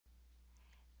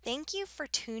Thank you for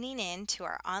tuning in to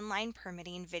our online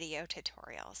permitting video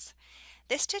tutorials.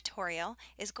 This tutorial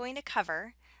is going to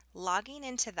cover logging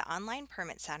into the Online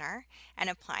Permit Center and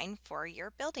applying for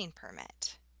your building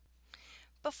permit.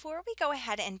 Before we go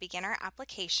ahead and begin our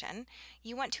application,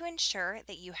 you want to ensure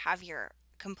that you have your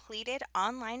completed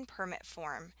online permit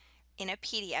form in a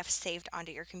PDF saved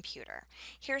onto your computer.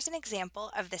 Here's an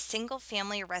example of the single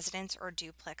family residence or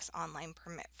duplex online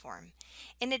permit form.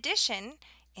 In addition,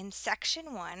 in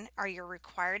section 1 are your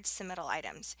required submittal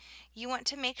items. You want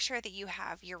to make sure that you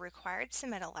have your required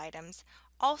submittal items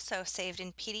also saved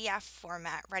in PDF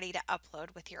format ready to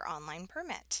upload with your online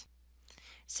permit.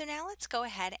 So now let's go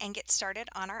ahead and get started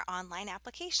on our online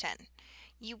application.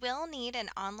 You will need an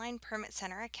Online Permit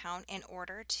Center account in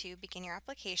order to begin your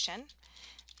application.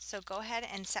 So go ahead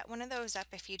and set one of those up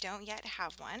if you don't yet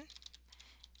have one.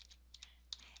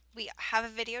 We have a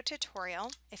video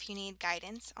tutorial if you need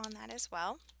guidance on that as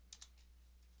well.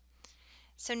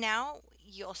 So now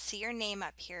you'll see your name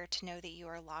up here to know that you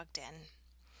are logged in.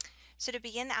 So to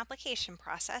begin the application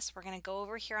process, we're going to go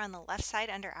over here on the left side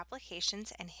under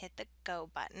Applications and hit the Go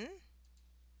button.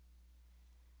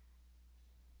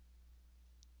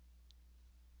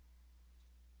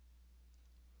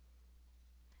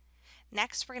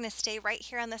 Next, we're going to stay right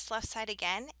here on this left side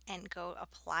again and go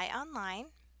Apply Online.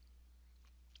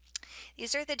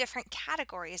 These are the different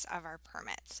categories of our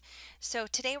permits. So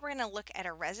today we're going to look at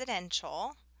a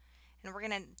residential, and we're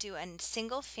going to do a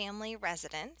single family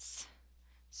residence.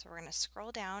 So we're going to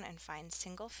scroll down and find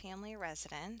single family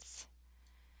residence.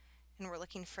 And we're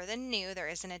looking for the new. There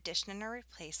is an addition and a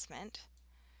replacement.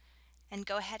 And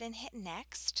go ahead and hit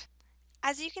Next.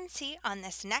 As you can see on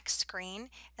this next screen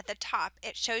at the top,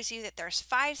 it shows you that there's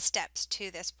 5 steps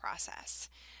to this process.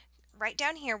 Right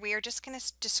down here, we are just going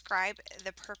to describe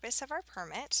the purpose of our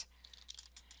permit.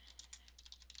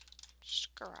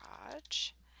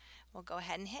 Garage. We'll go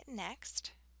ahead and hit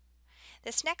Next.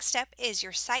 This next step is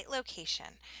your site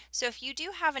location. So if you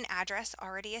do have an address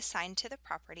already assigned to the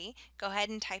property, go ahead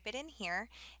and type it in here.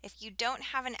 If you don't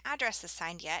have an address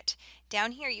assigned yet,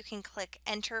 down here you can click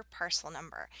Enter Parcel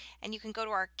Number, and you can go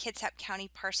to our Kitsap County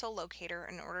Parcel Locator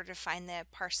in order to find the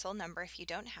parcel number if you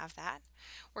don't have that.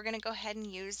 We're going to go ahead and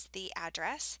use the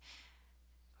address.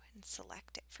 Go ahead and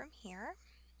select it from here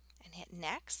and hit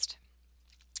Next.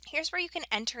 Here's where you can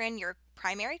enter in your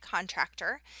primary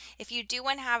contractor. If you do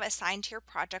want to have assigned to your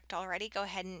project already, go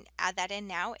ahead and add that in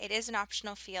now. It is an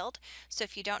optional field, so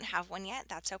if you don't have one yet,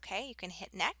 that's okay. You can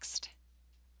hit Next.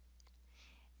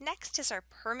 Next is our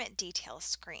permit details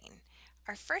screen.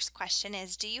 Our first question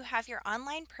is, do you have your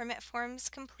online permit forms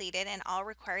completed and all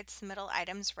required submittal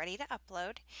items ready to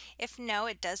upload? If no,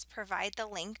 it does provide the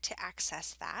link to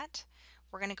access that.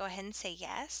 We're going to go ahead and say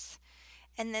yes.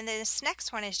 And then this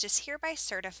next one is just hereby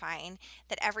certifying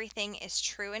that everything is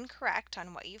true and correct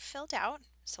on what you've filled out.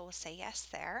 So we'll say yes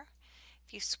there.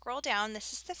 If you scroll down,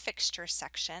 this is the fixture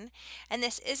section, and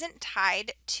this isn't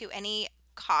tied to any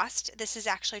cost. This is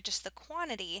actually just the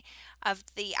quantity of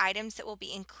the items that will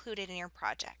be included in your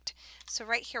project. So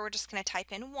right here, we're just going to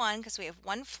type in 1 because we have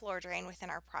 1 floor drain within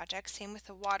our project. Same with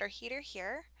the water heater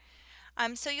here.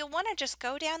 So you'll want to just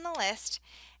go down the list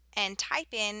and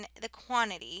type in the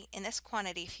quantity in this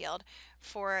quantity field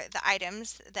for the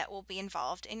items that will be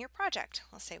involved in your project.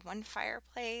 We'll say 1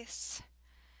 fireplace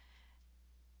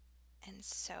and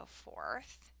so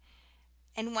forth.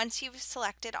 And once you've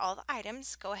selected all the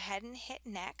items, go ahead and hit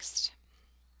Next.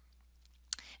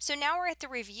 So now we're at the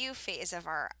review phase of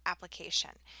our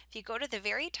application. If you go to the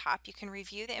very top, you can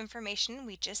review the information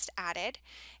we just added.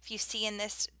 If you see in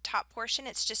this top portion,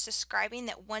 it's just describing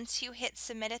that once you hit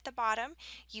Submit at the bottom,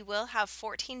 you will have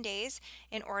 14 days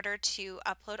in order to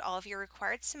upload all of your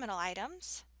required submittal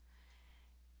items.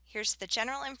 Here's the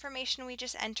general information we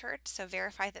just entered, so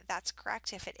verify that that's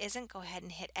correct. If it isn't, go ahead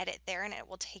and hit Edit there and it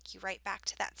will take you right back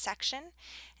to that section.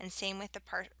 And same with the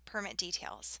permit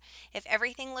details. If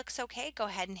everything looks okay, go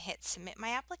ahead and hit Submit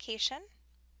My Application.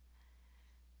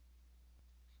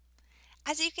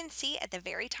 As you can see at the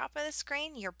very top of the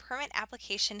screen, your permit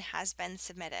application has been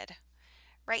submitted.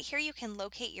 Right here you can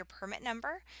locate your permit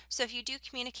number. So if you do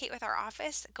communicate with our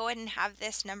office, go ahead and have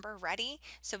this number ready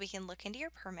so we can look into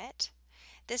your permit.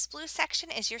 This blue section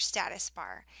is your status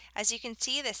bar. As you can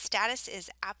see, the status is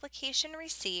Application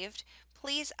Received.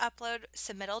 Please upload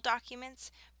submittal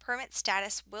documents. Permit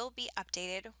status will be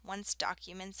updated once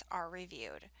documents are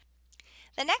reviewed.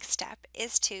 The next step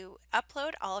is to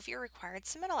upload all of your required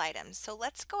submittal items. So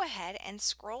let's go ahead and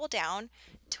scroll down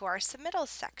to our submittals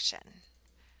section.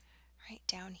 Right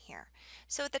down here.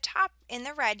 So at the top in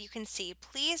the red, you can see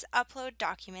please upload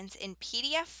documents in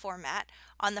PDF format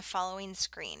on the following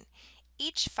screen.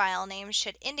 Each file name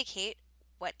should indicate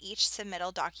what each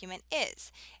submittal document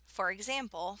is. For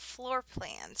example, floor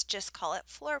plans, just call it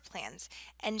floor plans,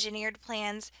 engineered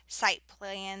plans, site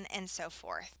plan, and so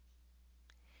forth.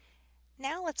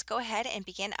 Now let's go ahead and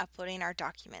begin uploading our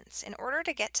documents. In order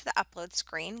to get to the upload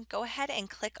screen, go ahead and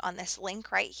click on this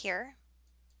link right here.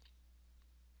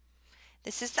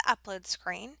 This is the upload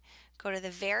screen. Go to the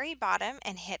very bottom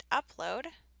and hit upload.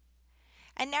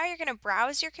 And now you're going to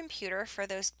browse your computer for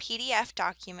those PDF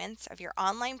documents of your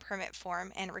online permit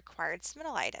form and required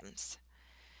submittal items.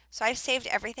 So I've saved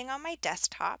everything on my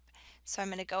desktop. So I'm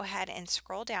going to go ahead and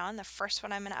scroll down. The first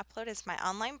one I'm going to upload is my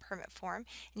online permit form.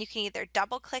 And you can either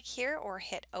double click here or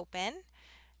hit open.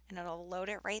 And it'll load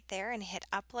it right there and hit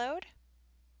upload.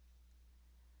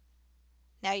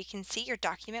 Now you can see your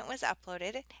document was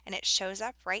uploaded and it shows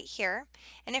up right here.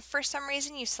 And if for some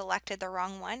reason you selected the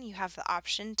wrong one, you have the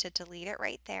option to delete it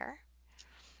right there.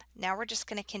 Now we're just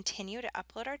going to continue to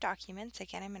upload our documents.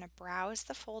 Again, I'm going to browse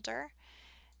the folder.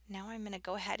 Now I'm going to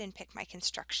go ahead and pick my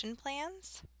construction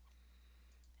plans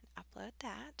and upload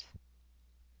that.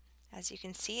 As you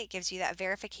can see, it gives you that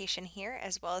verification here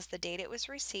as well as the date it was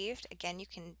received. Again, you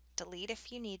can delete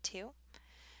if you need to.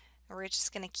 We're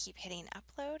just going to keep hitting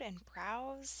upload and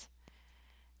browse,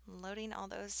 loading all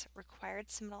those required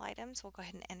submittal items. We'll go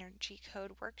ahead and energy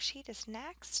code worksheet is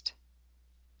next.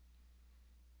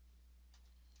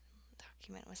 The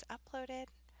document was uploaded.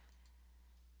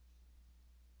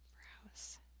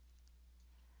 Browse.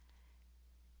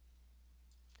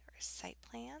 There are site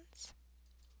plans.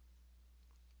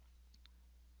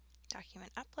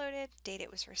 Document uploaded, date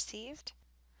it was received.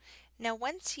 Now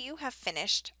once you have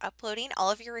finished uploading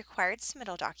all of your required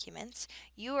submittal documents,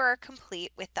 you are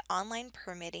complete with the online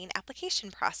permitting application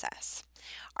process.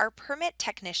 Our permit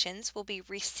technicians will be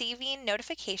receiving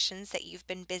notifications that you've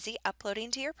been busy uploading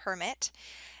to your permit,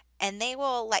 and they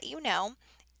will let you know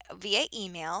via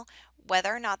email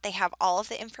whether or not they have all of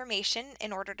the information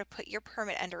in order to put your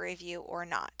permit under review or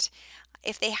not.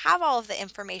 If they have all of the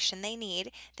information they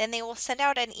need, then they will send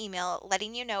out an email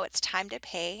letting you know it's time to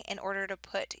pay in order to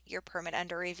put your permit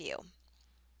under review.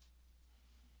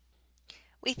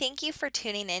 We thank you for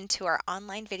tuning in to our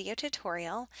online video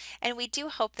tutorial, and we do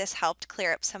hope this helped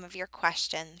clear up some of your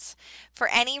questions. For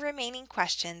any remaining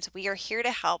questions, we are here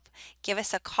to help. Give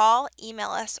us a call, email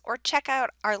us, or check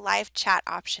out our live chat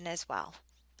option as well.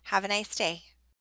 Have a nice day.